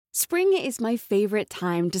Spring is my favorite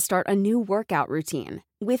time to start a new workout routine.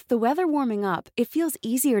 With the weather warming up, it feels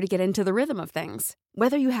easier to get into the rhythm of things.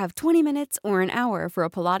 Whether you have 20 minutes or an hour for a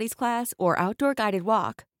Pilates class or outdoor guided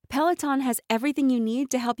walk, Peloton has everything you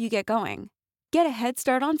need to help you get going. Get a head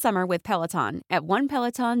start on summer with Peloton at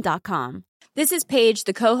onepeloton.com. This is Paige,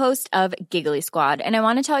 the co-host of Giggly Squad, and I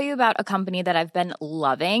want to tell you about a company that I've been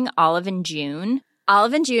loving, Olive and June.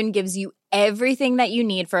 Olive and June gives you everything that you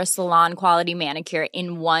need for a salon-quality manicure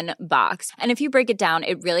in one box. And if you break it down,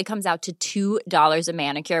 it really comes out to $2 a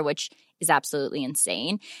manicure, which is absolutely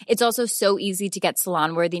insane. It's also so easy to get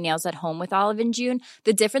salon-worthy nails at home with Olive and June.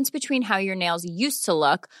 The difference between how your nails used to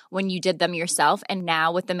look when you did them yourself and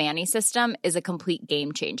now with the Mani system is a complete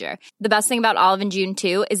game changer. The best thing about Olive and June,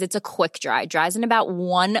 too, is it's a quick dry. Dries in about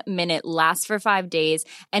 1 minute, lasts for 5 days,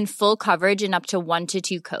 and full coverage in up to 1 to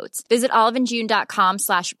 2 coats. Visit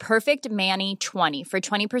oliveandjune.com/perfectmani20 for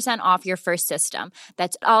 20% off your first system.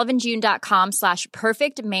 That's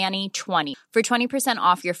oliveandjune.com/perfectmani20 for 20%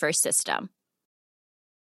 off your first system.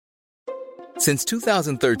 Since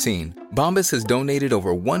 2013, Bombas has donated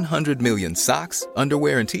over 100 million socks,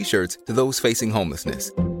 underwear, and T-shirts to those facing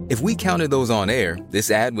homelessness. If we counted those on air,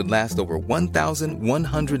 this ad would last over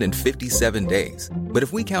 1,157 days. But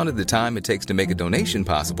if we counted the time it takes to make a donation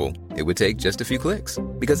possible, it would take just a few clicks.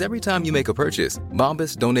 Because every time you make a purchase,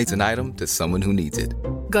 Bombas donates an item to someone who needs it.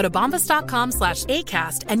 Go to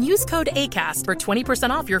bombas.com/ACAST and use code ACAST for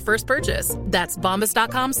 20% off your first purchase. That's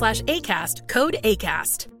bombas.com/ACAST, code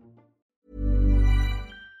ACAST.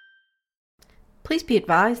 Please be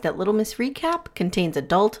advised that Little Miss Recap contains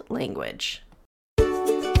adult language.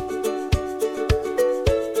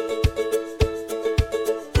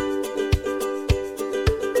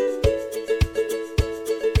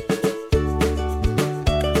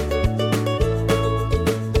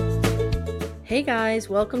 Hey guys,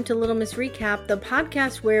 welcome to Little Miss Recap, the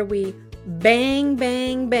podcast where we bang,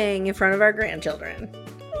 bang, bang in front of our grandchildren.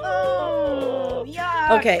 Oh,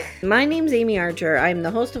 yuck. Okay, my name's Amy Archer. I'm the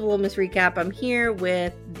host of Little Miss Recap. I'm here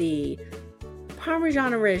with the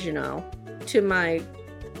Parmesan Oregano to my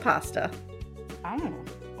pasta. Oh,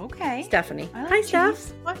 okay. Stephanie. I like Hi, cheese.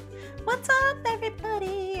 Steph. What's up,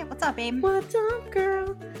 everybody? What's up, babe? What's up,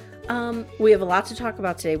 girl? We have a lot to talk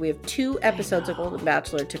about today. We have 2 episodes of Golden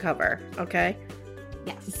Bachelor to cover, okay?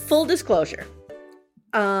 Yes. Full disclosure.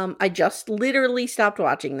 I just literally stopped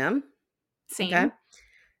watching them. Same. Okay?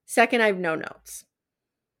 Second, I have no notes.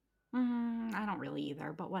 I don't really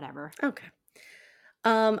either, but whatever. Okay.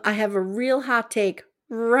 I have a real hot take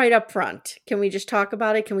right up front. Can we just talk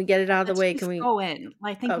about it? Can we get it out of the way? Can we go in?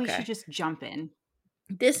 I think we Okay. should just jump in.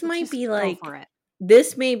 This might Just be go like for it.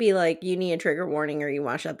 this may be like you need a trigger warning or you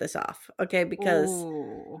want to shut this off, okay? Because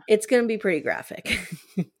Ooh. it's going to be pretty graphic.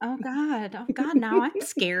 Oh God. Now I'm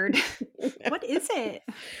scared. What is it?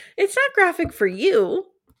 It's not graphic for you.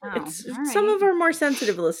 Oh, It's all some right. of our more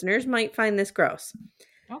sensitive listeners might find this gross.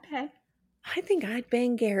 Okay. I think I'd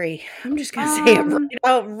bang Gary. I'm just going to say it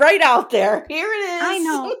right out there. Here it is. I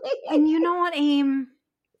know. And you know what, Aim?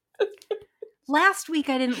 Last week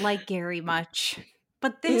I didn't like Gary much.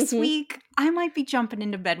 But this week, I might be jumping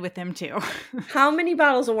into bed with him too. How many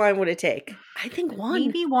bottles of wine would it take? I think one.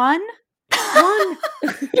 Maybe one? One.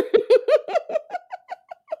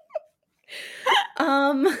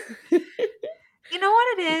 You know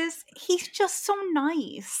what it is? He's just so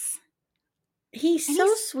nice. He's And so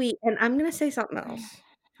he's- sweet. And I'm going to say something else.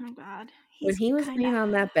 Oh God. When he was laying on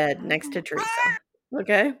that bed next to Teresa,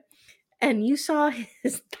 okay? And you saw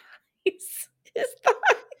his thighs.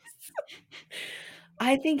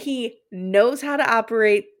 I think he knows how to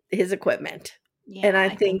operate his equipment. Yeah, and I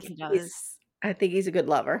think he does. he's a good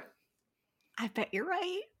lover. I bet you're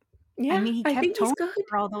right. Yeah, I mean, he I kept think he's Tony good.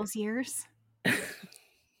 for all those years.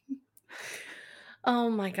 Oh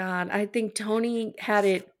my God. I think Tony had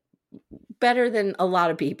it better than a lot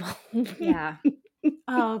of people. Yeah.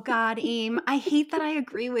 Oh God, Aim. I hate that I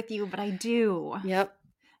agree with you, but I do. Yep.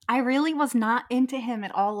 I really was not into him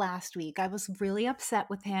at all last week. I was really upset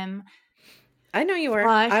with him. I know you were.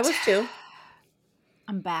 But I was too.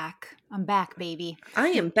 I'm back. I'm back, baby. I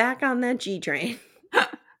am back on that G train.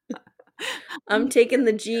 I'm taking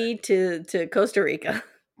the G to Costa Rica.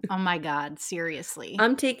 Oh my God, seriously.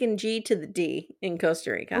 I'm taking G to the D in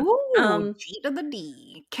Costa Rica. Ooh, G to the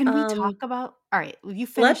D. Can we talk about... All right, you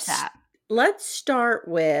finish that. Let's start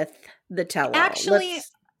with the tell-all. Actually,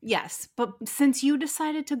 yes, but since you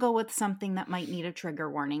decided to go with something that might need a trigger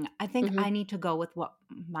warning, I think I need to go with what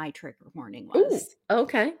my trigger warning was. Ooh,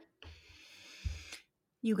 okay.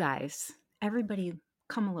 You guys, everybody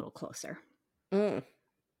come a little closer. Mm.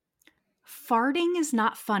 Farting is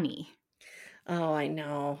not funny. Oh, I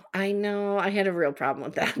know. I know. I had a real problem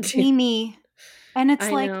with that too. Amy. And it's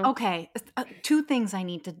I like, know. okay, two things I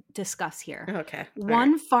need to discuss here. Okay. All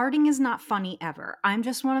One, right. farting is not funny ever. I'm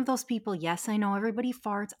just one of those people. Yes, I know everybody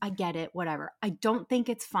farts. I get it, whatever. I don't think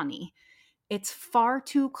it's funny. It's far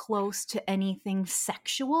too close to anything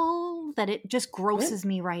sexual that it just grosses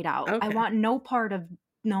me right out. I Okay. want no part of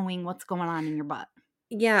knowing what's going on in your butt.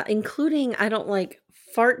 Yeah, including I don't like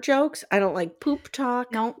fart jokes. I don't like poop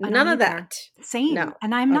talk. No, I None don't of either. that. Same. No.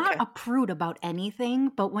 And I'm not Okay. a prude about anything,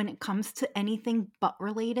 but when it comes to anything butt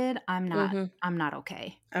related, I'm not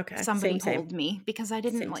okay. Okay. Somebody Same. hold me because I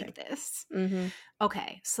didn't Same. like this. Mm-hmm.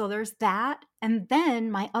 Okay, so there's that. And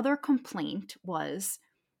then my other complaint was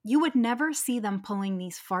you would never see them pulling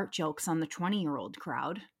these fart jokes on the 20-year-old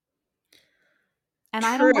crowd. And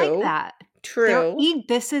I don't like that. True.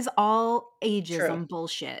 This is all True. ageism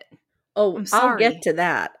bullshit. Oh, I'm I'll get sorry. to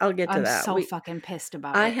that. I'm so fucking pissed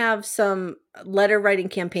about I it. have some letter writing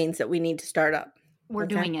campaigns that we need to start up. We're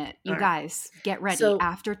doing it. You All right. guys, get ready. So-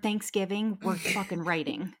 After Thanksgiving, we're fucking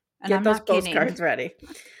writing. And Get I'm those not kidding. postcards ready.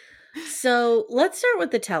 So let's start with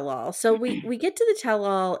the tell-all. So we get to the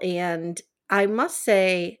tell-all, and I must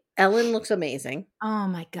say, Ellen looks amazing. Oh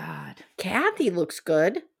my God. Kathy looks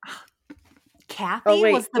good. Kathy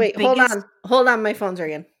Oh, was the biggest. Hold on. My phone's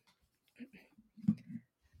ringing.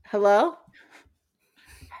 Hello?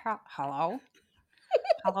 Hello?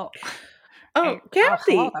 Hello? Oh, Hey,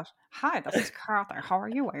 Kathy. hello. Hi, this is Kathy. How are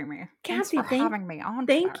you, Amy? Thanks Kathy, for having me on.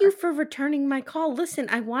 Thank today. you for returning my call. Listen,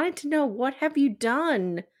 I wanted to know, what have you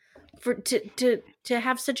done to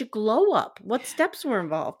have such a glow up? What steps were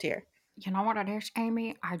involved here? You know what it is,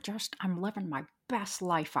 Amy? I'm living my best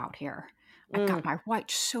life out here. I got my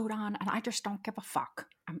white suit on, and I just don't give a fuck.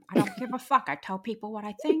 I don't give a fuck. I tell people what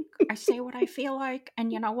I think. I say what I feel like,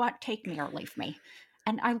 and you know what? Take me or leave me.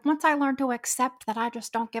 And once I learned to accept that I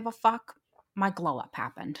just don't give a fuck, my glow up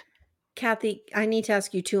happened. Kathy, I need to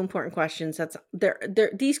ask you two important questions. That's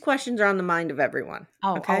these questions are on the mind of everyone.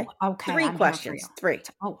 Okay. Okay. 3 I'm questions. Here for you. 3.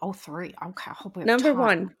 Oh, 3. Okay. I hope we have Number time.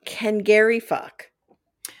 1, can Gary fuck?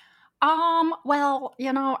 Well,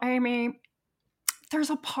 you know, Amy, there's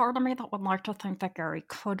a part of me that would like to think that Gary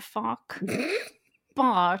could fuck.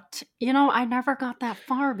 But, you know, I never got that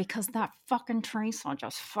far because that fucking Teresa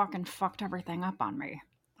just fucking fucked everything up on me.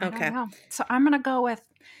 I Okay. don't know. So I'm going to go with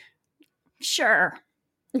sure.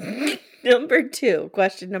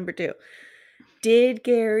 Question number 2. Did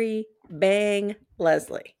Gary bang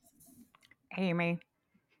Leslie? Amy,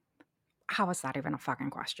 how is that even a fucking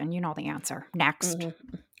question? You know the answer. Next.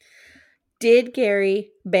 Mm-hmm. Did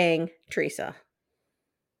Gary bang Teresa?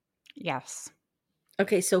 Yes.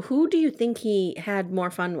 Okay, so who do you think he had more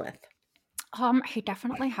fun with? He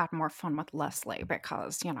definitely had more fun with Leslie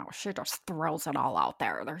because, you know, she just throws it all out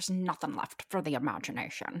there. There's nothing left for the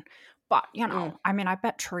imagination. But, you know, I mean, I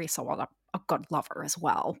bet Teresa was a good lover as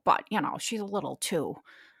well. But, you know, she's a little too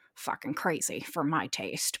fucking crazy for my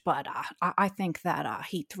taste. But I think that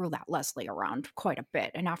he threw that Leslie around quite a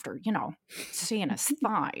bit. And after, you know, seeing his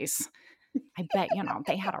thighs, I bet, you know,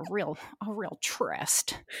 they had a real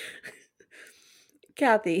tryst.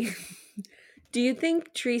 Kathy, do you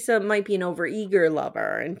think Teresa might be an overeager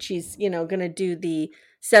lover and she's, you know, going to do the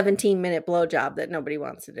 17-minute blowjob that nobody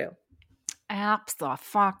wants to do?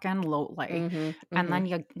 Abso-fucking-lutely. And then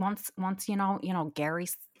you once you know Gary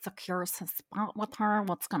secures his spot with her,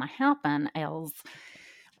 what's going to happen is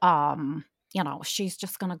you know, she's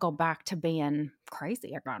just going to go back to being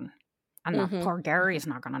crazy again. And that poor Gary's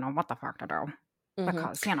not going to know what the fuck to do.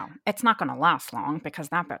 Because, you know, it's not going to last long because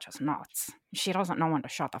that bitch is nuts. She doesn't know when to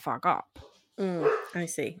shut the fuck up. I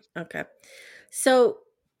see. Okay. So,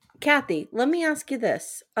 Kathy, let me ask you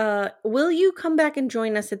this. Will you come back and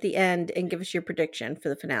join us at the end and give us your prediction for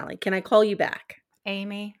the finale? Can I call you back?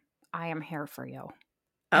 Amy, I am here for you.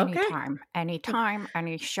 Okay. Anytime,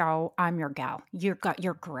 any show, I'm your gal. You're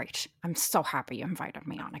great. I'm so happy you invited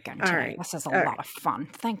me on again today. right. This is a All lot of fun.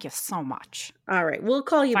 Thank you so much. All right. We'll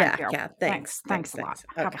call you Thank back, you. Kath. Thanks a lot.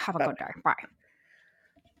 Okay, Have a good day. Bye.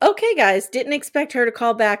 Okay, guys. Didn't expect her to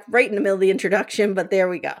call back right in the middle of the introduction, but there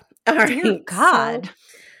we go. All right. Dear God.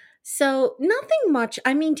 So nothing much.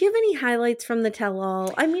 I mean, do you have any highlights from the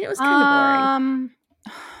tell-all? I mean, it was kind of boring.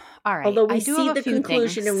 All right. Although we I do see have the a few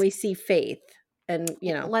conclusion things. and we see Faith. And,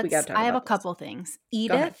 you know, we got to talk I have a about this. couple things.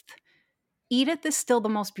 Go ahead. Edith is still the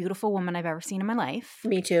most beautiful woman I've ever seen in my life.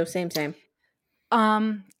 Me too. Same.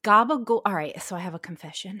 Gabagool. All right, so I have a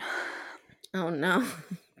confession. Oh, no.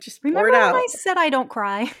 Just Remember pour it when out. I said I don't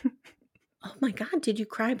cry? Oh my God, did you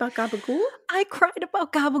cry about Gabagool? I cried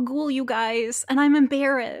about Gabagool, you guys, and I'm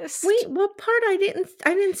embarrassed. Wait, what part? I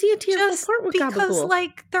didn't see a tearful Just part with because, Gabagool.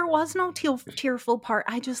 like, there was no tearful part.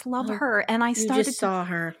 I just love Oh, her, and I you started just to saw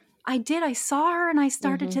her. I did. I saw her and I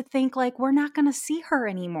started Mhm. to think, like, we're not going to see her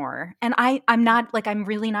anymore. And I'm not, like, I'm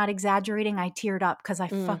really not exaggerating. I teared up because I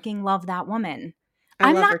fucking love that woman. I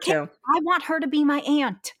I'm love her not kidding. too. I want her to be my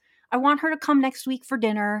aunt. I want her to come next week for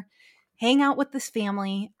dinner, hang out with this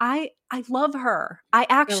family. I love her. I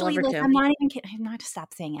actually, her like, too. I'm not even kidding. I'm not to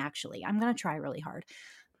stop saying actually. I'm going to try really hard.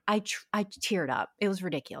 I teared up. It was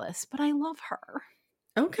ridiculous, but I love her.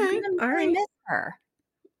 Okay, I'm going to all really right. miss her.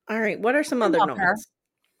 All right, what are some I other love her. notes?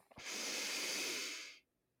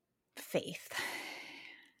 Faith.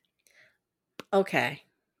 Okay.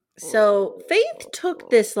 So Faith took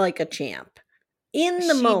this like a champ in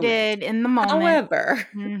the She moment. did in the moment. However,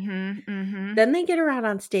 Mm-hmm. then they get her out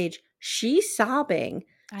on stage. She's sobbing.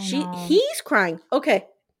 I know. He's crying. Okay.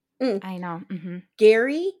 I know. Mm-hmm.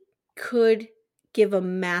 Gary could give a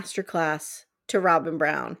masterclass to Robin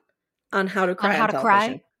Brown on how to cry on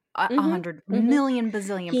television. 100 million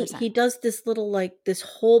bazillion percent. He does this little like this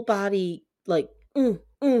whole body like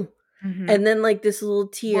Mm-hmm. and then like this little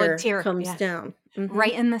tear, tear, comes yeah. down.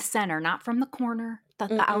 Right in the center, not from the corner,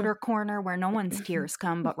 the outer corner where no one's tears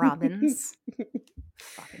come but Robin's.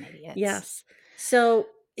 Fucking idiots. Yes. So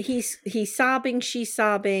he's sobbing, she's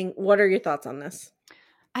sobbing. What are your thoughts on this?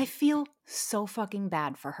 I feel so fucking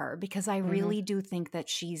bad for her because I really do think that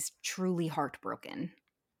she's truly heartbroken.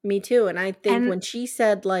 Me too. And I think when she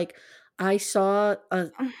said like, I saw a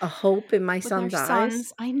hope in my with son's our eyes.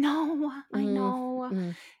 sons. I know.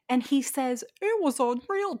 And he says, it was a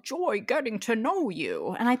real joy getting to know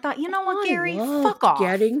you. And I thought, you know what, Gary? Fuck off.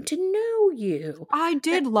 Getting to know you. I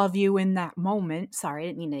did love you in that moment. Sorry, I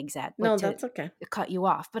didn't mean to No, that's okay. cut you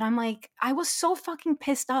off. But I'm like, I was so fucking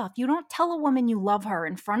pissed off. You don't tell a woman you love her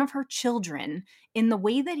in front of her children in the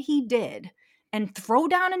way that he did and throw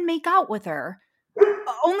down and make out with her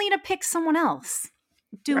only to pick someone else.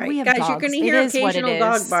 Dude, right. we have Guys, dogs. you're going to hear occasional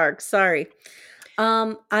dog barks. Sorry.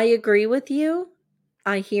 I agree with you.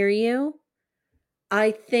 I hear you. I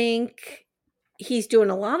think he's doing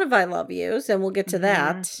a lot of I love yous, and we'll get to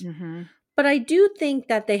that. But I do think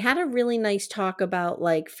that they had a really nice talk about,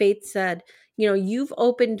 like Faith said, you know, you've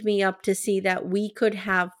opened me up to see that we could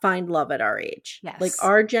find love at our age. Yes. Like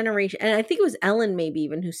our generation. And I think it was Ellen maybe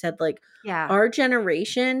even who said like, our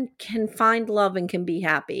generation can find love and can be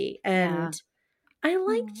happy. And I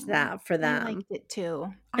liked that for them. I liked it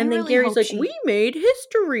too. And then Gary's like, we made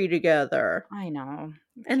history together. I know.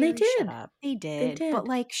 And Gary, they did. Shut up. They did. But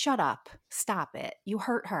like, shut up. Stop it. You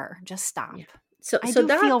hurt her. Just stop. Yeah. So I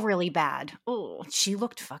feel really bad. Oh, she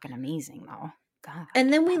looked fucking amazing though. God.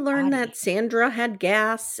 And then we learned that Sandra had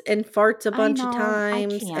gas and farts a bunch of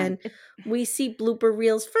times. And we see blooper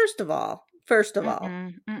reels. First of all,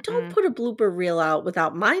 don't put a blooper reel out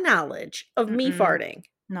without my knowledge of me farting.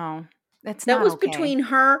 No. That was between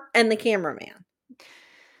her and the cameraman.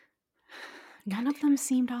 None of them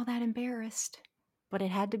seemed all that embarrassed, but it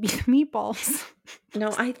had to be the meatballs.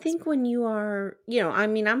 No, I think when you are, you know, I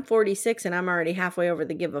mean, I'm 46 and I'm already halfway over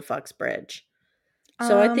the give a fucks bridge.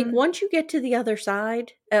 So I think once you get to the other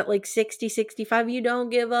side at like 60, 65, you don't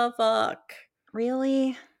give a fuck.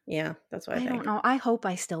 Really? Yeah, that's what I think. I don't know. I hope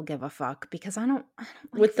I still give a fuck because I don't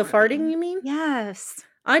like with the farting, you mean? Yes.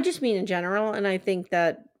 I just mean in general, and I think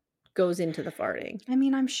that goes into the farting. I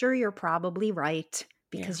mean, I'm sure you're probably right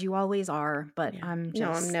because you always are, but I'm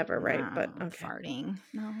I'm never right, but okay. Farting.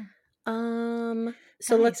 No.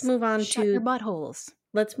 So Guys, let's move on shut to your buttholes.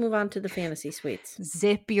 Let's move on to the fantasy suites.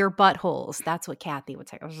 Zip your buttholes. That's what Kathy would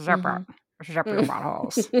say. Zip your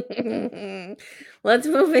buttholes. Let's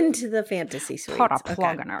move into the fantasy suites. Put a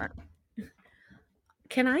plug in it.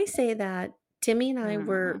 Can I say that Timmy and I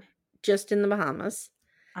were just in the Bahamas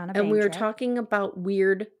and we were talking about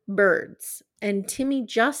weird birds. And Timmy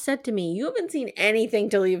just said to me, you haven't seen anything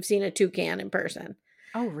till you've seen a toucan in person.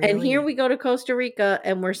 Oh, really? And here we go to Costa Rica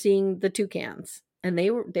and we're seeing the toucans. And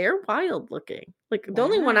they're wild looking. Like the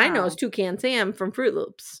only one I know is Toucan Sam from Fruit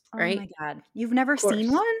Loops, right? Oh my God. You've never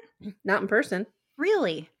seen one? Not in person.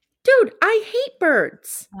 Really? Dude, I hate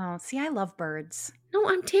birds. Oh, see, I love birds. No,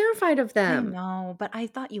 I'm terrified of them. I know, but I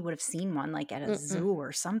thought you would have seen one like at a zoo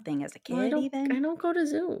or something as a kid. Well, even. I don't go to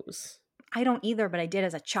zoos. I don't either, but I did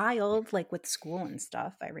as a child, like with school and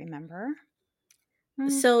stuff. I remember.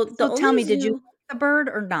 So tell me, did you like the bird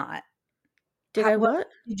or not? Did I what?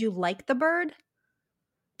 Did you like the bird?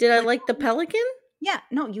 Did I like the pelican? Yeah,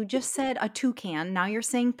 no, you just said a toucan. Now you're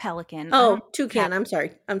saying pelican. Oh, toucan. I'm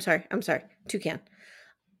sorry. Toucan.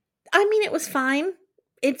 I mean, it was fine.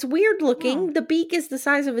 It's weird looking. The beak is the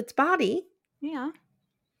size of its body. Yeah.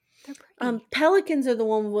 They're pretty. Pelicans are the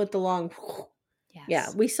one with the long. Yes. Yeah,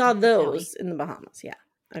 we saw those in the Bahamas. Yeah.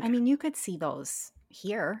 Okay. I mean, you could see those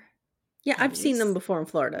here. Yeah, I've seen them before in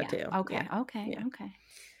Florida Yeah. too. Okay. Yeah. Okay. Yeah. Okay.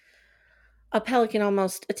 A pelican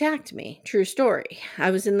almost attacked me. True story.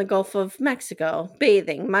 I was in the Gulf of Mexico,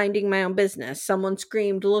 bathing, minding my own business. Someone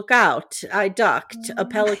screamed, "Look out." I ducked. A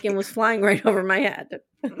pelican was flying right over my head.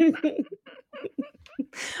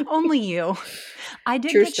 Only you. I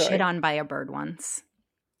did True get story. shit on by a bird once.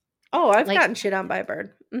 Oh, I've gotten shit on by a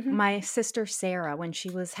bird. Mm-hmm. My sister Sarah, when she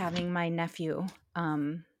was having my nephew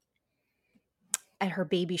at her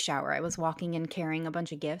baby shower, I was walking in carrying a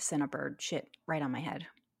bunch of gifts and a bird shit right on my head.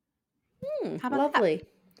 How about lovely. that?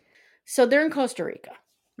 So they're in Costa Rica.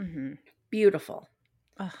 Mm-hmm. Beautiful.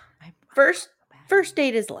 Ugh, First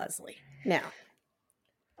date is Leslie. Now,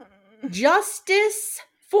 justice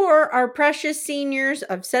for our precious seniors.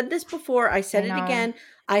 I've said this before. I said it again.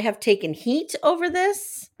 I have taken heat over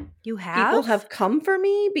this. You have? People have come for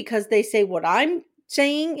me because they say what I'm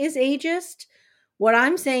saying is ageist. What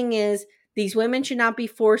I'm saying is these women should not be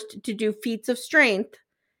forced to do feats of strength.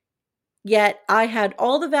 Yet I had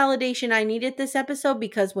all the validation I needed this episode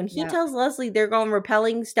because when he tells Leslie they're going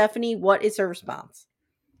repelling Stephanie, what is her response?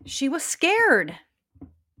 She was scared.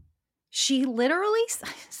 She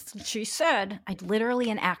said, I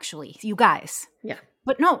literally and actually, you guys. Yeah.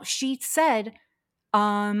 But no, she said,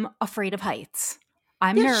 afraid of heights.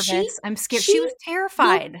 I'm nervous. I'm scared. She was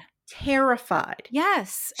terrified. Terrified.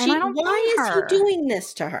 Yes. And I don't blame her. Why is he doing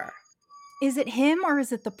this to her? Is it him or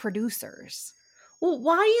is it the producers? Well,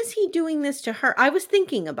 why is he doing this to her? I was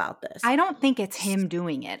thinking about this. I don't think it's him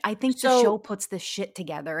doing it. I think the show puts this shit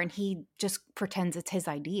together and he just pretends it's his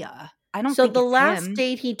idea. I don't think it's him. So the last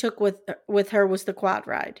date he took with her was the quad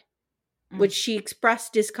ride, which she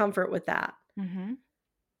expressed discomfort with that. Mm-hmm.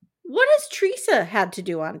 What has Teresa had to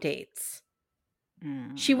do on dates?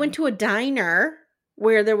 She went to a diner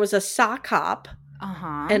where there was a sock hop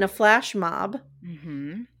and a flash mob.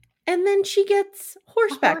 Mm-hmm. And then she gets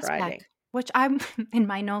horseback riding. Which I'm, in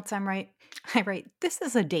my notes, I write, this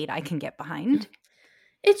is a date I can get behind.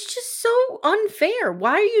 It's just so unfair.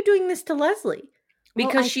 Why are you doing this to Leslie?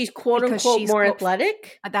 Because she's quote unquote more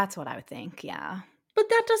athletic? That's what I would think, yeah. But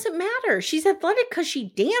that doesn't matter. She's athletic because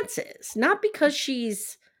she dances, not because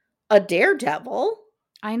she's a daredevil.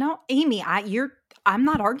 I know. Amy, I'm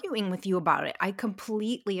not arguing with you about it. I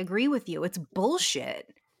completely agree with you. It's bullshit.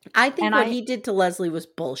 I think what he did to Leslie was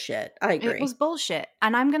bullshit. I agree. It was bullshit.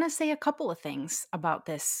 And I'm going to say a couple of things about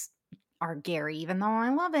this, our Gary, even though I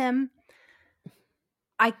love him.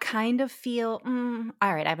 I kind of feel, all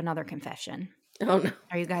right, I have another confession. Oh, no.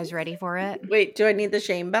 Are you guys ready for it? Wait, do I need the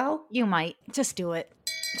shame bell? You might. Just do it.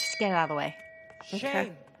 Just get it out of the way.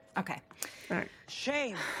 Shame. Okay. All right.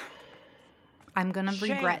 Shame. I'm going to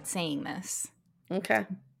regret saying this. Okay.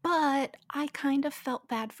 But I kind of felt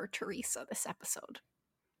bad for Teresa this episode.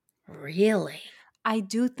 Really? I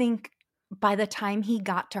do think by the time he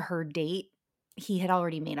got to her date, he had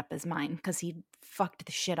already made up his mind because he fucked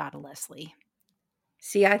the shit out of Leslie.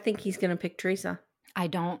 See, I think he's going to pick Teresa. I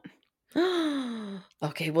don't.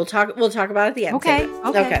 Okay, we'll talk about it at the end. Okay.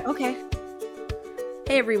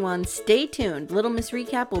 Hey everyone, stay tuned. Little Miss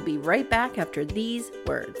Recap will be right back after these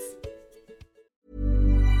words.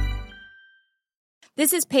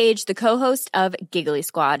 This is Paige, the co-host of Giggly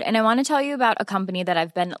Squad, and I want to tell you about a company that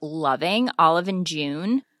I've been loving, Olive &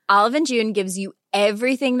 June. Olive & June gives you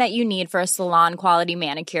everything that you need for a salon-quality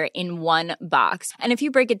manicure in one box. And if you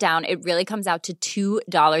break it down, it really comes out to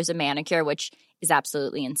 $2 a manicure, which is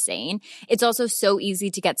absolutely insane. It's also so easy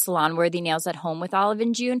to get salon-worthy nails at home with Olive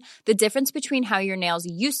 & June. The difference between how your nails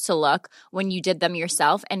used to look when you did them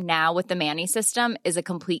yourself and now with the Mani system is a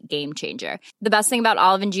complete game changer. The best thing about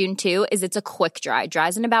Olive & June, too, is it's a quick dry.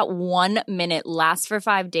 Dries in about 1 minute, lasts for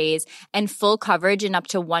 5 days, and full coverage in up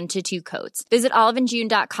to 1 to 2 coats. Visit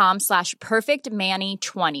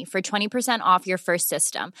oliveandjune.com/perfectmani20 for 20% off your first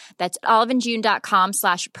system. That's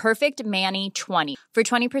oliveandjune.com/perfectmani20 for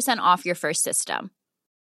 20% off your first system.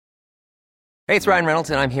 Hey, it's Ryan Reynolds,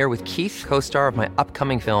 and I'm here with Keith, co-star of my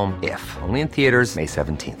upcoming film, If, only in theaters May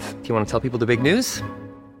 17th. Do you want to tell people the big news?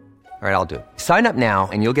 All right, I'll do it. Sign up now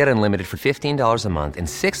and you'll get unlimited for $15 a month and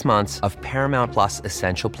 6 months of Paramount Plus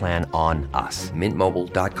Essential Plan on us.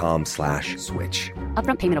 MintMobile.com/switch.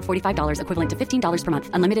 Upfront payment of $45 equivalent to $15 per month.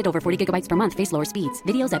 Unlimited over 40 gigabytes per month. Face lower speeds.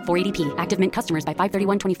 Videos at 480p. Active Mint customers by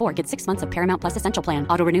 531.24 get 6 months of Paramount Plus Essential Plan.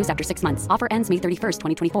 Auto renews after 6 months. Offer ends May 31st,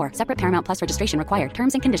 2024. Separate Paramount Plus registration required.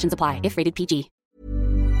 Terms and conditions apply if rated PG.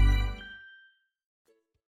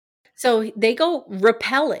 So they go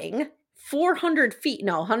rappelling 400 feet.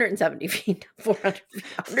 No, 170 feet. 400 feet.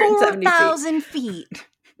 4,000 feet.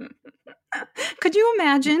 Could you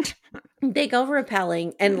imagine? They go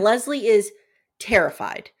rappelling, and Leslie is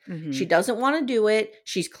terrified. She doesn't want to do it.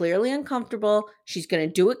 She's clearly uncomfortable. She's going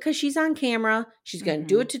to do it because she's on camera. She's going to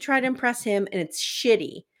do it to try to impress him, and it's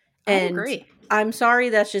shitty. I And agree. I'm sorry,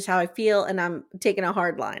 that's just how I feel, and I'm taking a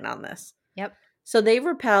hard line on this. Yep. So they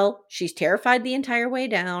rappel. She's terrified the entire way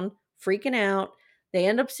down, freaking out. They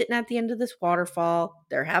end up sitting at the end of this waterfall.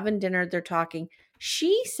 They're having dinner. They're talking.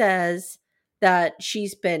 She says that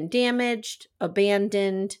she's been damaged,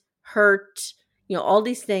 abandoned, hurt, all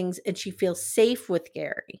these things, and she feels safe with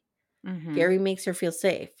Gary. Gary makes her feel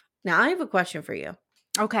safe. Now, I have a question for you.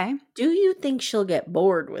 Okay. Do you think she'll get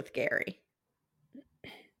bored with Gary?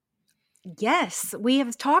 Yes, we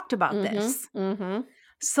have talked about this.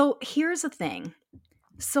 So here's the thing.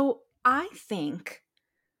 So I think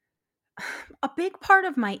a big part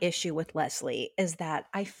of my issue with Leslie is that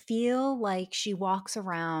I feel like she walks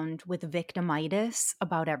around with victimitis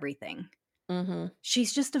about everything.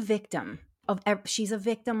 She's just a victim. She's a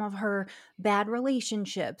victim of her bad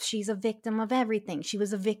relationships. She's a victim of everything. She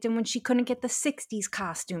was a victim when she couldn't get the 60s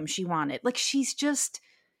costume she wanted. Like, she's just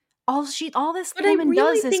all this but woman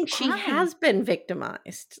does is I really think cry. she has been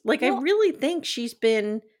victimized. Like, I really think she's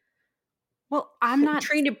been I'm not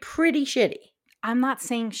treated pretty shitty. I'm not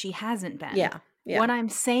saying she hasn't been. Yeah. What I'm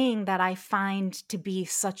saying that I find to be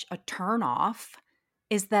such a turnoff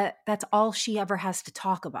is that that's all she ever has to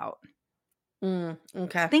talk about.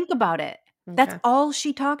 Okay. Think about it. That's all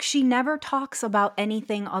she talks. She never talks about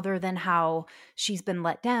anything other than how she's been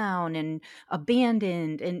let down and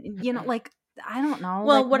abandoned, and like, I don't know.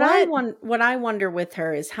 Well, like, what I wonder with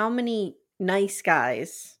her is how many nice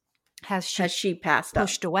guys has she passed up?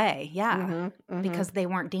 pushed away? Yeah, because they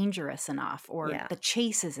weren't dangerous enough, or the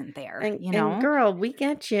chase isn't there. And girl, we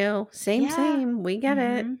get you. Same. We get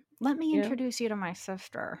it. Let me introduce you to my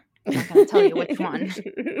sister. I'm not going to tell you which one.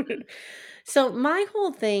 So my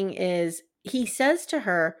whole thing is, he says to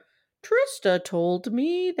her, Trista told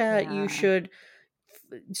me that you should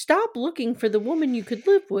stop looking for the woman you could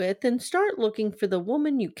live with and start looking for the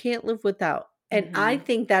woman you can't live without. And I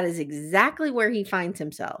think that is exactly where he finds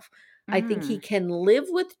himself. I think he can live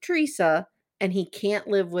with Teresa and he can't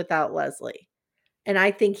live without Leslie. And I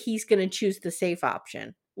think he's going to choose the safe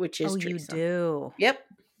option, which is Teresa. You do? Yep.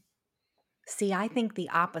 See, I think the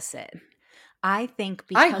opposite. I think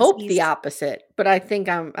I hope the opposite, but I think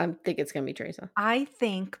I think it's going to be Teresa. I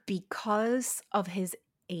think because of his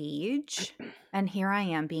age, and here I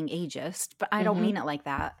am being ageist, but I don't mean it like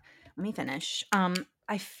that. Let me finish.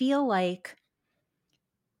 I feel like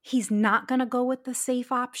he's not going to go with the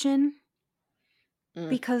safe option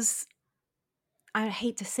because I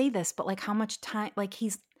hate to say this, but like, how much time, like,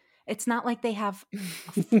 it's not like they have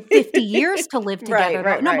 50 years to live together.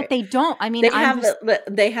 Right. But they don't. I mean,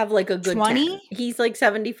 they have like a good 20. 10. He's like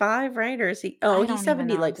 75, right? Or is he? Oh, he's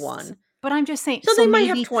 70, like one. But I'm just saying. So they might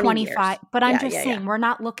maybe have 25. But I'm just saying, we're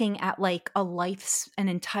not looking at like an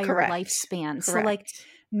entire lifespan. Correct. So like,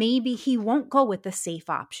 maybe he won't go with the safe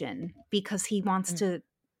option because he wants to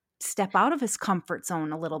step out of his comfort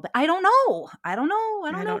zone a little bit. I don't know. I don't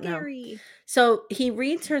know, Gary. So he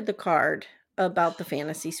reads her the card about the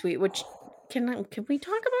fantasy suite, which can we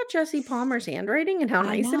talk about Jesse Palmer's handwriting and how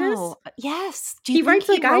nice it is? Yes. He writes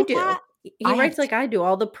like I do. That? He writes like I do.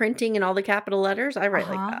 All the printing and all the capital letters. I write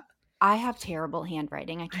like that. I have terrible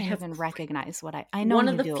handwriting. I can't even recognize what I know. One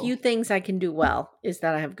of the few things I can do well is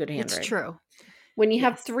that I have good handwriting. It's true. When you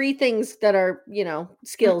have three things that are,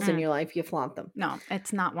 skills in your life, you flaunt them. No,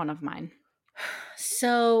 it's not one of mine.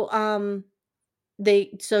 So,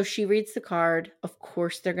 so she reads the card. Of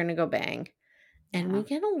course, they're going to go bang. And we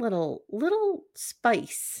get a little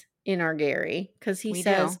spice in our Gary because he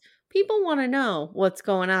says, people want to know what's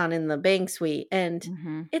going on in the bang suite,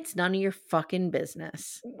 and it's none of your fucking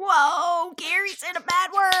business. Whoa, Gary said a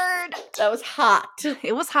bad word. That was hot.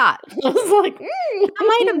 It was hot. I was like, That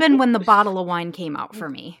might have been when the bottle of wine came out for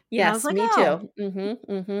me. Yes, I was like, me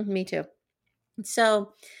too. Me too.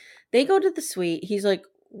 So they go to the suite. He's like,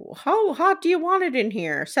 how hot do you want it in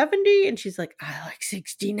here? 70? And she's like, I like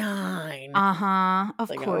 69. Of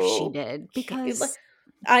course she did. Because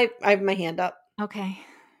I have my hand up. Okay.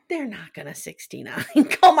 They're not gonna 69.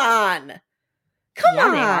 Come on. Come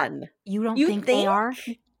on. You don't think they are?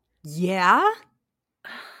 Yeah.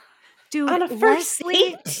 Dude, on a first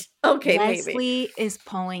date? Okay, Leslie maybe. is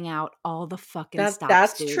pulling out all the fucking stops.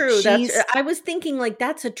 That's dude. true. I was thinking like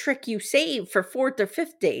that's a trick you save for fourth or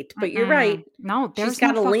fifth date, but you're right. No, she's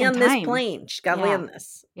got to land this plane. She's got to land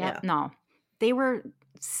this. Yeah. No, they were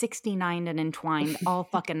 69 and entwined all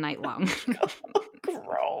fucking night long.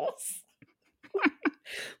 Gross.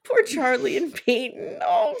 Poor Charlie and Peyton.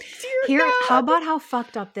 Oh, dear God. How about how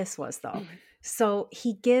fucked up this was, though? So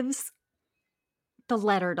he gives the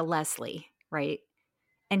letter to Leslie, right?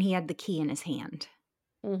 And he had the key in his hand.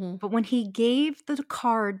 Mm-hmm. But when he gave the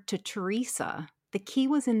card to Teresa, the key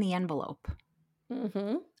was in the envelope.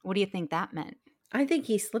 Mm-hmm. What do you think that meant? I think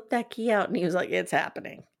he slipped that key out and he was like, it's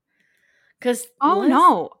happening. Because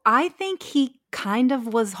no, I think he kind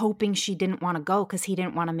of was hoping she didn't want to go because he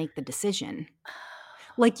didn't want to make the decision.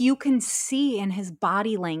 Like, you can see in his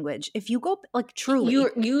body language, if you go, like, truly,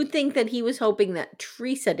 you think that he was hoping that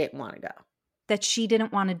Teresa didn't want to go, that she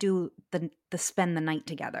didn't want to do the spend the night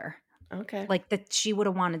together. Okay. Like, that she would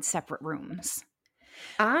have wanted separate rooms.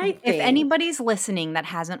 I think if anybody's listening that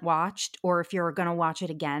hasn't watched, or if you're going to watch it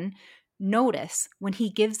again, notice when he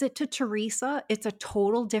gives it to Teresa, it's a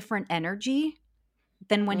total different energy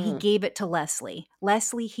than when he gave it to Leslie.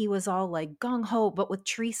 Leslie, he was all like gung-ho, but with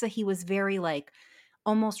Teresa, he was very like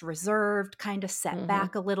almost reserved, kind of set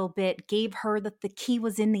back a little bit, gave her that the key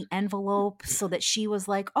was in the envelope so that she was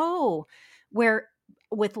like, oh, where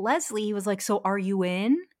with Leslie, he was like, so are you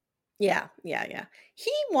in? Yeah.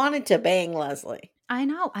 He wanted to bang Leslie. I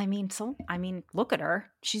know. I mean, look at her.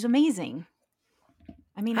 She's amazing.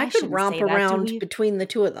 I mean, I could romp around between the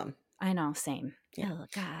two of them. I know, same. Yeah. Oh,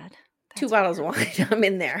 God. 2 bottles of wine. I'm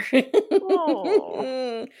in there.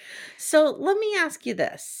 Oh. So let me ask you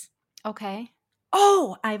this. Okay.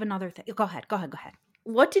 Oh, I have another thing. Go ahead.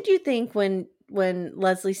 What did you think when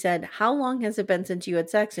Leslie said, how long has it been since you had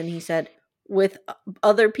sex? And he said, with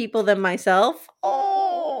other people than myself?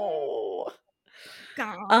 Oh.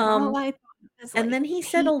 And then he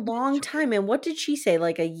said a long time. And what did she say?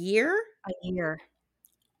 Like a year? A year.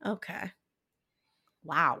 Okay.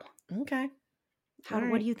 Wow. Okay.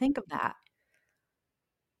 What do you think of that?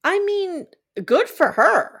 I mean, good for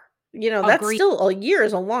her. You know, that's Agreed. still a year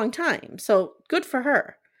is a long time. So good for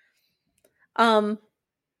her. But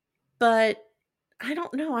I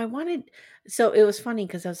don't know. So it was funny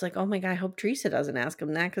because I was like, oh my God, I hope Teresa doesn't ask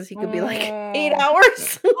him that because he could be like 8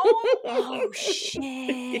 hours. Oh,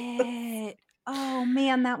 shit. Oh,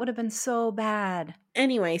 man, that would have been so bad.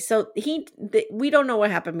 Anyway, so we don't know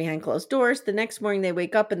what happened behind closed doors. The next morning they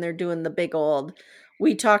wake up and they're doing the big old,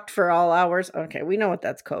 we talked for all hours. Okay, we know what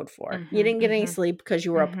that's code for. You didn't get any sleep because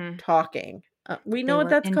you were up talking. We know what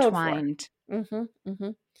that's entwined. Code for.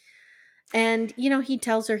 And, you know, he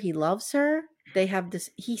tells her he loves her. They have this,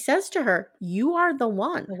 he says to her, you are the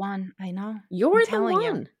one. The one, I know. You're the one.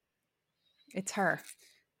 You. It's her.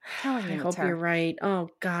 I'm telling you, I hope you're right. Oh,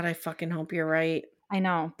 God, I fucking hope you're right. I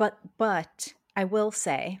know. But I will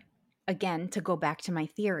say, again, to go back to my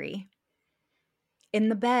theory, in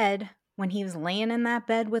the bed, when he was laying in that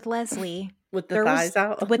bed with Leslie, with the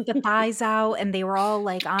thighs out, and they were all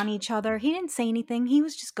like on each other, he didn't say anything. He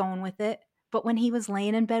was just going with it. But when he was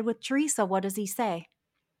laying in bed with Teresa, what does he say?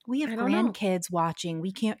 We have grandkids watching.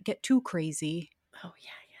 We can't get too crazy. Oh, yeah.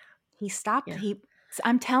 He stopped. Yeah.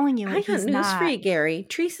 I'm telling you, I got news for you, Gary.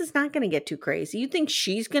 Teresa's not going to get too crazy. You think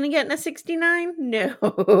she's going to get in a 69?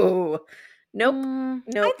 No. Nope.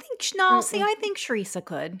 I think Teresa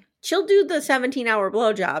could. She'll do the 17-hour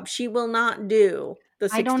blowjob. She will not do the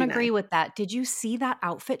 69. I don't agree with that. Did you see that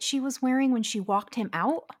outfit she was wearing when she walked him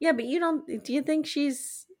out? Yeah, but do you think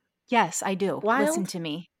she's... Yes, I do. Wild? Listen to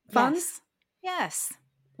me. Fun? Yes.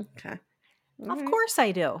 Okay. Of course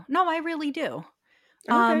I do. No, I really do.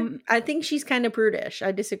 Okay. I think she's kind of prudish.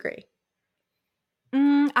 I disagree.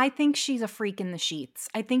 I think she's a freak in the sheets.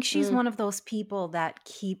 I think she's one of those people that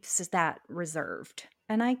keeps that reserved.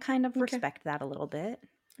 And I kind of respect that a little bit.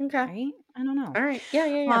 Okay. Right? I don't know. All right. Yeah.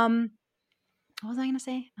 What was I going to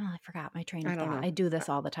say? Oh, I forgot my train of thought. Know. I do this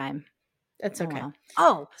all the time. That's okay.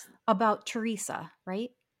 About Teresa, right?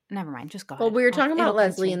 Never mind. Just go ahead. Well, we were talking about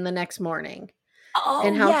Leslie in the next morning.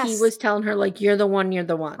 And how he was telling her, like, you're the one, you're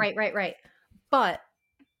the one. Right. But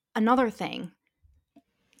another thing,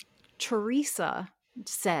 Teresa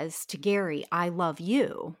says to Gary, I love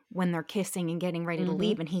you, when they're kissing and getting ready to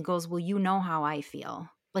leave. And he goes, well, you know how I feel.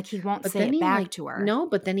 Like, he won't say it back to her. No,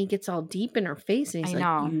 but then he gets all deep in her face and he's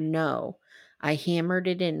like, you know, I hammered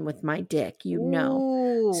it in with my dick, you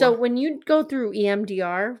know. So when you go through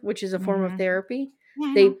EMDR, which is a form of therapy,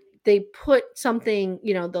 they put something,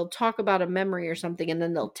 you know, they'll talk about a memory or something and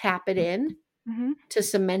then they'll tap it in to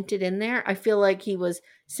cement it in there. I feel like he was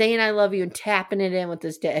saying I love you and tapping it in with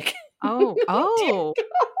his dick. Oh,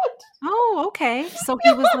 okay. So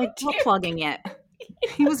he was like butt plugging it.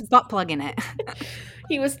 He was butt plugging it.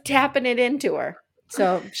 He was tapping it into her.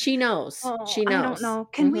 So she knows. She knows. I don't know.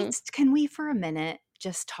 Can we for a minute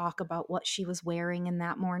just talk about what she was wearing in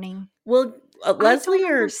that morning? Well, Leslie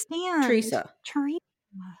or Teresa? Teresa.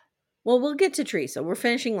 Well, we'll get to Teresa. We're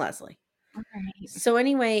finishing Leslie. Right. So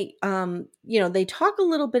anyway, they talk a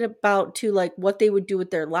little bit about too, like what they would do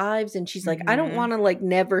with their lives. And she's like, I don't want to like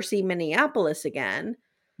never see Minneapolis again.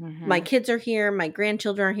 My kids are here. My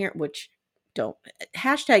grandchildren are here, which don't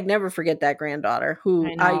never forget that granddaughter who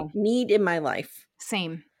I need in my life.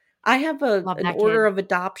 Same. I have an that order kid. of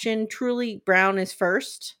adoption. Truly Brown is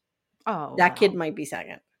first. Oh, that kid might be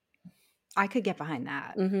second. I could get behind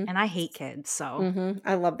that. And I hate kids, so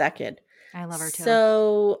I love that kid. I love her too.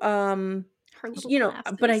 So, her little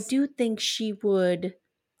but I do think she would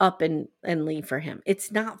up and leave for him.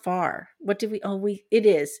 It's not far. What did it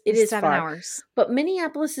is 7 far. hours. But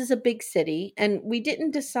Minneapolis is a big city, and we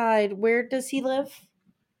didn't decide where does he live?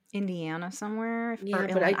 Indiana somewhere. Yeah,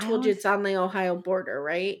 but I told you it's on the Ohio border,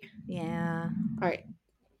 right? Yeah. All right.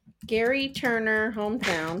 Gary Turner,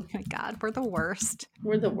 hometown. Oh my God, we're the worst.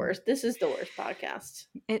 We're the worst. This is the worst podcast.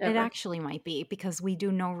 It actually might be because we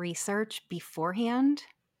do no research beforehand.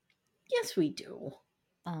 Yes, we do.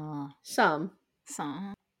 Some.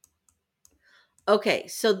 Okay,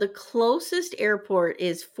 so the closest airport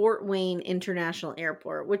is Fort Wayne International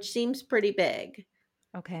Airport, which seems pretty big.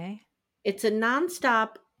 Okay. It's a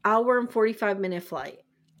nonstop hour and 45-minute flight.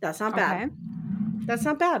 That's not bad. Okay. That's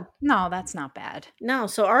not bad. No, that's not bad. No,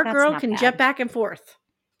 so our girl can jet back and forth.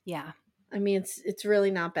 Yeah. I mean, it's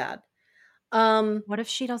really not bad. What if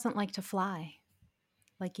she doesn't like to fly?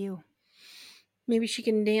 Like you. Maybe she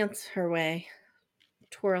can dance her way.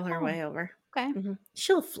 Twirl her way over. Okay. Mm-hmm.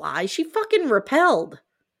 She'll fly. She fucking repelled.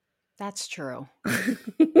 That's true.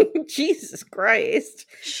 Jesus Christ.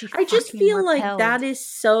 I just feel like that is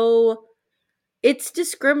so... It's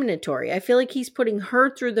discriminatory. I feel like he's putting her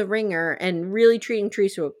through the ringer and really treating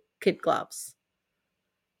Teresa with kid gloves.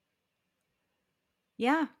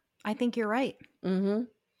 Yeah, I think you're right. Mm-hmm.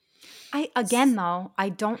 Though, I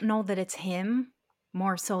don't know that it's him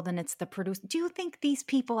more so than it's the producer. Do you think these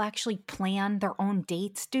people actually plan their own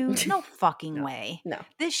dates, dude? No fucking way. No.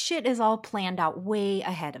 This shit is all planned out way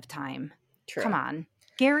ahead of time. True. Come on.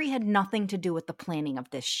 Gary had nothing to do with the planning of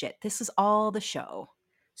this shit. This is all the show.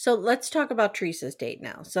 So let's talk about Teresa's date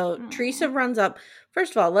now. So Teresa runs up.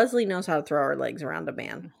 First of all, Leslie knows how to throw her legs around a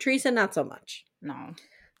man. Teresa, not so much. No.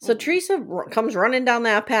 So Teresa comes running down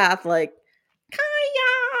that path like,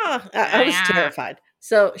 Kaya! I was terrified.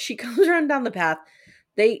 So she comes running down the path.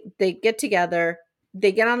 They get together.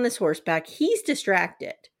 They get on this horseback. He's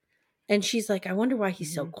distracted. And she's like, I wonder why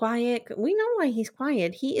he's so quiet. We know why he's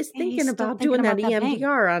quiet. He is thinking about doing that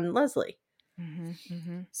EMDR on Leslie.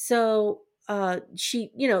 So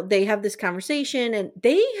they have this conversation and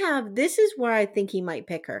this is where I think he might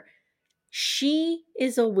pick her. She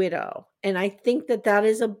is a widow. And I think that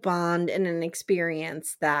is a bond and an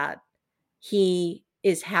experience that he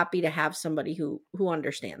is happy to have somebody who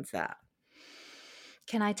understands that.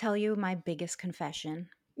 Can I tell you my biggest confession?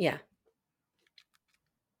 Yeah.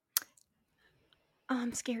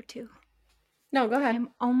 I'm scared too. No, go ahead. I'm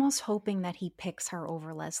almost hoping that he picks her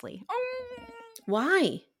over Leslie.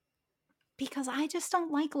 Why? Because I just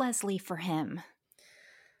don't like Leslie for him.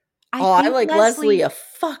 I like Leslie a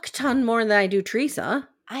fuck ton more than I do Teresa.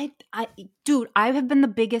 Dude, I have been the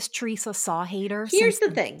biggest Teresa Saw hater. Here's the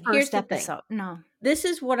thing. First episode. No. This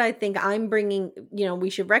is what I think I'm bringing. We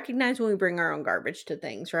should recognize when we bring our own garbage to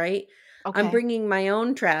things, right? Okay. I'm bringing my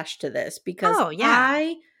own trash to this because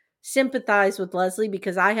I sympathize with Leslie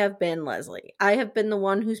because I have been Leslie. I have been the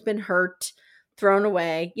one who's been hurt, thrown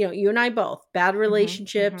away. You and I both. Bad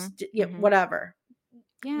relationships, whatever.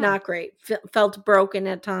 Yeah. Not great. Felt broken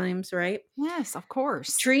at times, right? Yes, of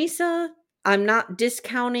course. Teresa, I'm not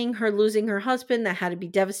discounting her losing her husband. That had to be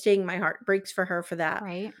devastating. My heart breaks for her for that.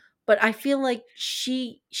 Right. But I feel like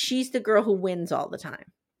she's the girl who wins all the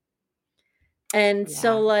time. And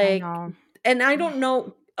so like, and I don't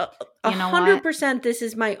know, 100% this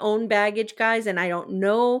is my own baggage, guys. And I don't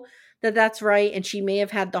know that that's right. And she may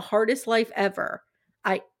have had the hardest life ever.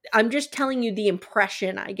 I'm just telling you the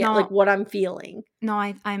impression I get, like what I'm feeling. No,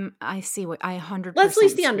 I see what I 100%.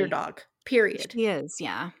 Leslie's the underdog, period. She is,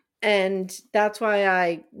 yeah. And that's why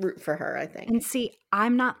I root for her, I think. And see,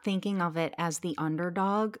 I'm not thinking of it as the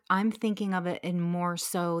underdog. I'm thinking of it in more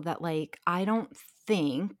so that like, I don't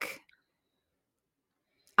think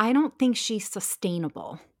she's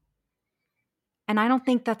sustainable. And I don't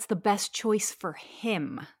think that's the best choice for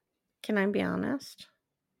him. Can I be honest?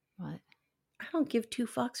 What? I don't give two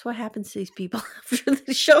fucks what happens to these people after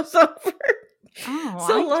the show's over. Oh,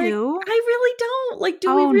 so, I do. I really don't. Like,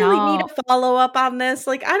 do we really need a follow up on this?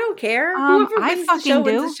 Like, I don't care. Whoever wins the show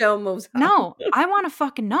wins the show, moves on. No, I want to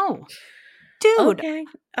fucking know. Dude,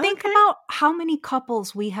 think about how many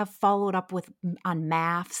couples we have followed up with on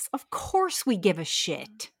maths. Of course we give a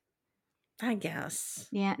shit. I guess.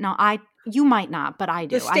 Yeah, no, you might not, but I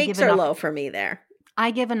do. The stakes are low for me there.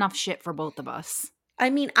 I give enough shit for both of us. I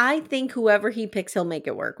mean, I think whoever he picks, he'll make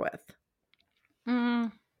it work with.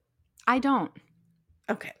 I don't.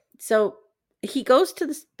 Okay. So he goes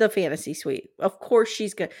to the fantasy suite. Of course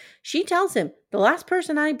she tells him, the last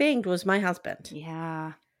person I banged was my husband.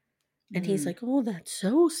 Yeah. And he's like, oh, that's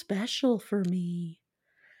so special for me.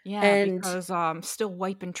 Yeah, because I'm still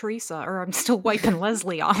wiping Teresa, or I'm still wiping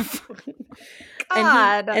Leslie off.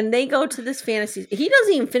 God. And they go to this fantasy. He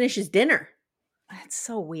doesn't even finish his dinner. That's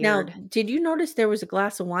so weird. Now, did you notice there was a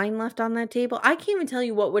glass of wine left on that table? I can't even tell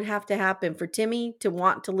you what would have to happen for Timmy to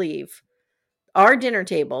want to leave our dinner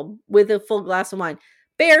table with a full glass of wine.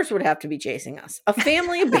 Bears would have to be chasing us. A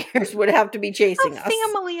family of bears would have to be chasing us. A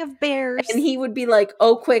family of bears. And he would be like,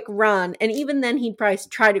 oh, quick, run. And even then, he'd probably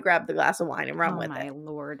try to grab the glass of wine and run with it. Oh, my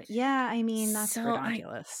Lord. Yeah, I mean, that's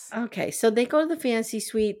ridiculous. Okay, so they go to the fantasy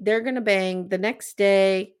suite. They're going to bang. The next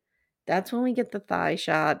day, that's when we get the thigh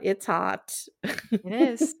shot. It's hot. It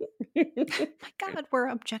is. My God, we're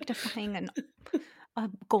objectifying a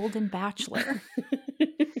Golden Bachelor.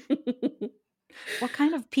 What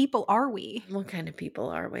kind of people are we?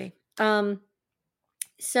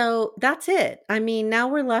 So that's it. I mean, now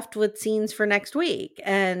we're left with scenes for next week.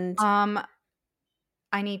 And I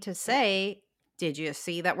need to say, did you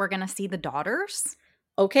see that we're going to see the daughters?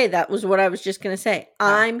 Okay, that was what I was just going to say. Oh.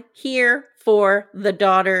 I'm here for the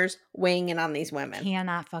daughters weighing in on these women.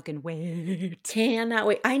 Cannot fucking wait. Cannot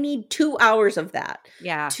wait. I need 2 hours of that.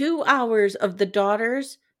 Yeah. 2 hours of the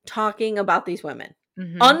daughters talking about these women.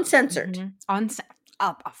 Mm-hmm. Uncensored. Mm-hmm.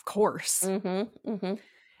 Of course. Mm-hmm. Mm-hmm.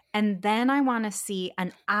 And then I want to see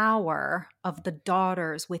an hour of the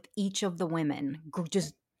daughters with each of the women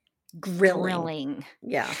just grilling.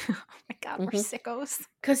 Yeah. Oh my God, we're sickos.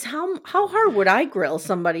 Because how hard would I grill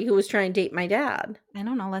somebody who was trying to date my dad? I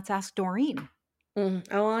don't know. Let's ask Doreen.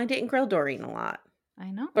 Oh, I didn't grill Doreen a lot.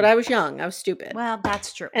 I know. But I was young. I was stupid. Well,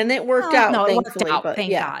 that's true. And it worked out, no, thankfully. It worked out, but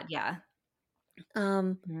thank God, yeah.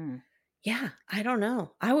 Yeah, I don't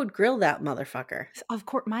know. I would grill that motherfucker. Of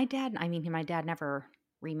course, my dad never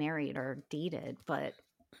remarried or dated, but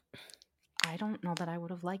I don't know that I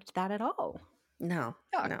would have liked that at all. No.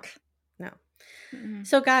 Yuck. No. Mm-mm.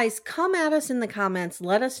 So guys, come at us in the comments.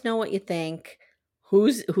 Let us know what you think.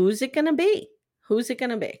 Who's it going to be? Who's it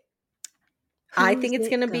going to be? I think it's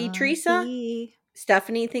going to be Teresa.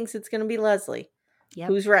 Stephanie thinks it's going to be Leslie. Yep.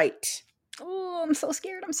 Who's right? Oh, I'm so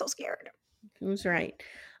scared. Who's right?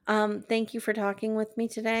 Thank you for talking with me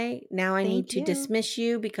today. Now I need to dismiss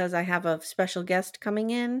you because I have a special guest coming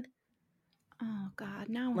in. Oh God,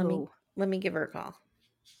 now let me give her a call.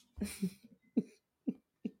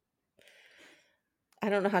 I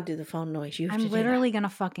don't know how to do the phone noise. I'm literally gonna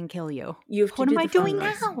fucking kill you. What am I doing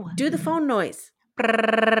now? Do the phone noise.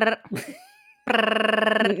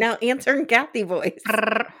 Now answer in Kathy voice.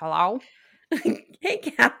 Hello? Hey,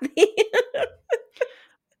 Kathy.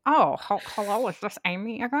 Oh, hello. Is this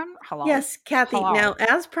Amy again? Hello. Yes, Kathy. Hello. Now,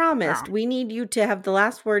 as promised, we need you to have the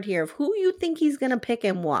last word here of who you think he's going to pick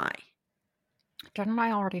and why. Didn't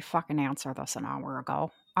I already fucking answer this an hour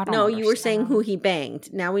ago? I don't No, understand. You were saying who he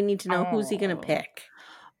banged. Now we need to know who's he going to pick.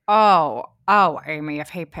 Oh, Amy, if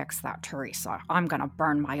he picks that Teresa, I'm going to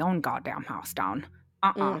burn my own goddamn house down.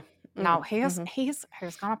 No, he's going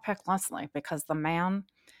to pick Leslie because the man...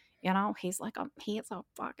 You know, he's a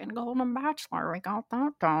fucking Golden Bachelor. We got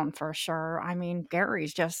that down for sure. I mean,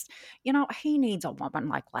 Gary's just, he needs a woman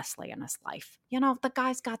like Leslie in his life. The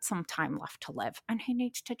guy's got some time left to live, and he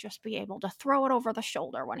needs to just be able to throw it over the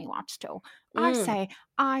shoulder when he wants to.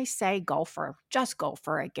 I say go for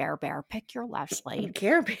a Gare Bear. Pick your Leslie.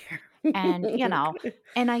 Gare Bear. And,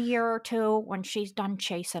 in a year or two, when she's done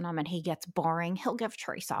chasing him and he gets boring, he'll give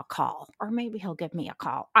Teresa a call. Or maybe he'll give me a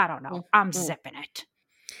call. I don't know. I'm zipping it.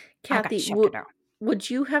 Kathy, would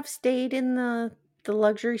you have stayed in the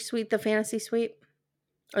luxury suite, the fantasy suite?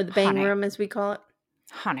 Or the bang room, as we call it?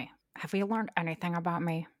 Honey, have you learned anything about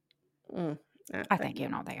me? I think you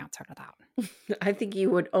know the answer to that. I think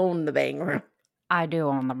you would own the bang room. I do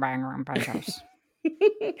own the bang room, bitches.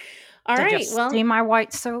 All right. Did you see my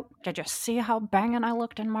white suit? Did you see how banging I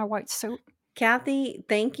looked in my white suit? Kathy,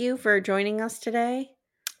 thank you for joining us today.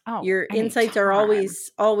 Oh, your insights are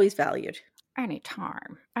always valued.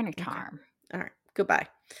 Anytime. Okay. All right. Goodbye.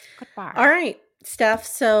 Goodbye. All right, Steph.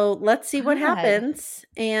 So let's see what happens.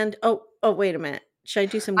 And oh, wait a minute. Should I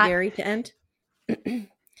do some Gary to end?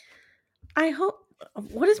 I hope.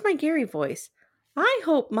 What is my Gary voice? I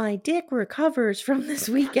hope my dick recovers from this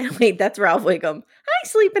weekend. Wait, that's Ralph Wiggum. I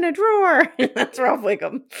sleep in a drawer. That's Ralph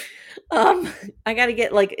Wiggum. I got to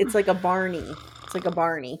get it's like a Barney. It's like a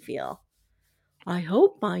Barney feel. I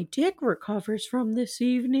hope my dick recovers from this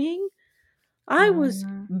evening. I was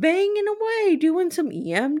banging away doing some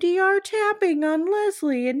EMDR tapping on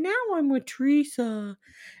Leslie, and now I'm with Teresa.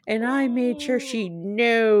 And I made sure she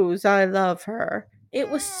knows I love her. It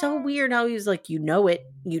was so weird how he was like, you know it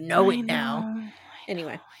now.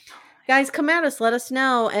 Anyway, guys, come at us. Let us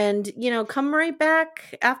know. And, come right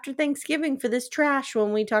back after Thanksgiving for this trash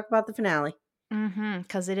when we talk about the finale.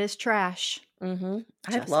 Because it is trash.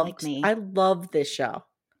 Like me. I love this show.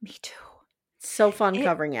 Me too. So fun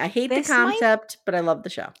covering it. I hate the concept, but I love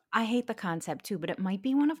the show. I hate the concept too, but it might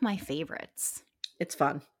be one of my favorites. It's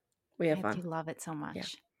fun. We have fun. I do love it so much. Yeah.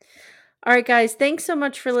 All right, guys. Thanks so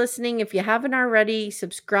much for listening. If you haven't already,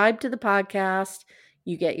 subscribe to the podcast.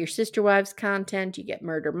 You get your Sister Wives content. You get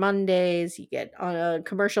Murder Mondays. You get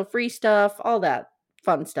commercial-free stuff. All that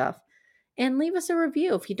fun stuff. And leave us a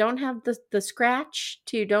review. If you don't have the scratch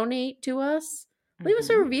to donate to us, leave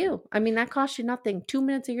us a review. I mean, that costs you nothing. 2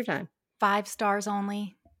 minutes of your time. 5 stars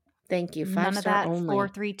only. Thank you. 5 None of that only. 4,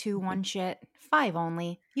 3, 2, 1 shit. 5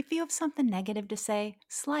 only. If you have something negative to say,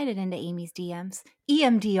 slide it into Amy's DMs.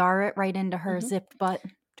 EMDR it right into her zipped butt.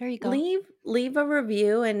 There you go. Leave a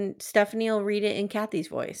review, and Stephanie will read it in Kathy's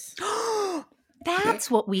voice. That's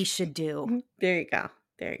what we should do. There you go.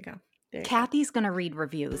 Kathy's going to read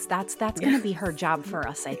reviews. That's going to be her job for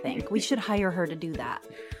us, I think. We should hire her to do that.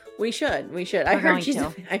 We should. I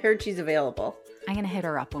heard she's available. I'm going to hit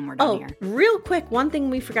her up when we're done here. Real quick, one thing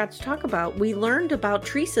we forgot to talk about. We learned about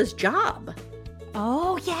Teresa's job.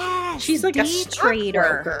 Oh, yes. She's like a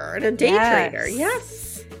stockbroker and a day trader.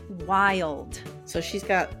 Yes. Wild. So she's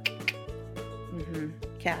got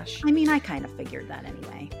cash. I mean, I kind of figured that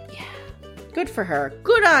anyway. Yeah. Good for her.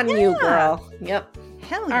 Good on you, girl. Yep.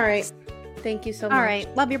 Hell yes. All right. Thank you so much. All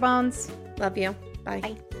right. Love your bones. Love you. Bye.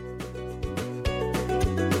 Bye.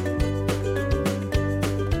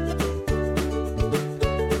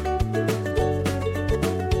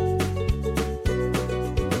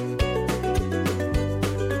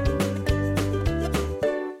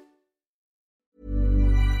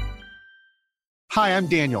 Hi, I'm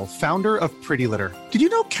Daniel, founder of Pretty Litter. Did you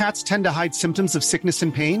know cats tend to hide symptoms of sickness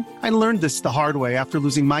and pain? I learned this the hard way after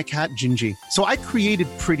losing my cat, Gingy. So I created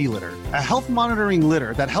Pretty Litter, a health monitoring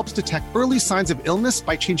litter that helps detect early signs of illness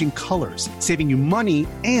by changing colors, saving you money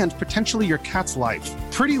and potentially your cat's life.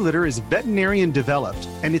 Pretty Litter is veterinarian developed,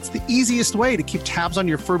 and it's the easiest way to keep tabs on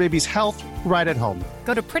your fur baby's health right at home.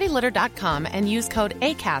 Go to prettylitter.com and use code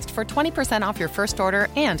ACAST for 20% off your first order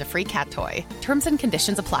and a free cat toy. Terms and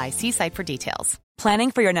conditions apply. See site for details.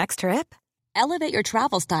 Planning for your next trip? Elevate your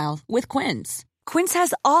travel style with Quince. Quince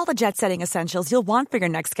has all the jet-setting essentials you'll want for your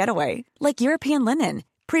next getaway, like European linen,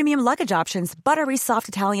 premium luggage options, buttery soft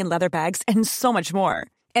Italian leather bags, and so much more.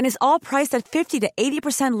 And is all priced at 50 to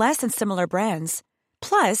 80% less than similar brands.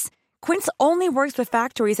 Plus, Quince only works with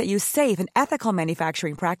factories that use safe and ethical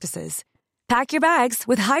manufacturing practices. Pack your bags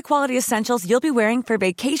with high-quality essentials you'll be wearing for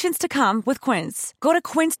vacations to come with Quince. Go to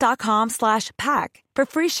quince.com/pack for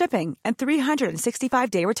free shipping and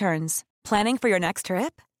 365-day returns. Planning for your next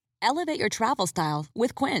trip? Elevate your travel style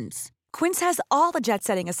with Quince. Quince has all the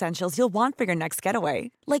jet-setting essentials you'll want for your next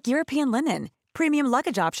getaway, like European linen, premium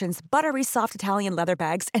luggage options, buttery soft Italian leather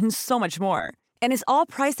bags, and so much more. And is all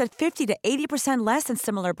priced at 50 to 80% less than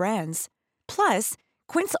similar brands. Plus,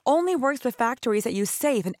 Quince only works with factories that use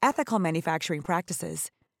safe and ethical manufacturing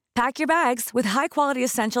practices. Pack your bags with high-quality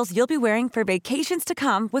essentials you'll be wearing for vacations to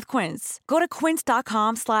come with Quince. Go to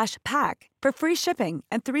quince.com/pack for free shipping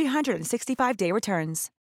and 365-day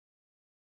returns.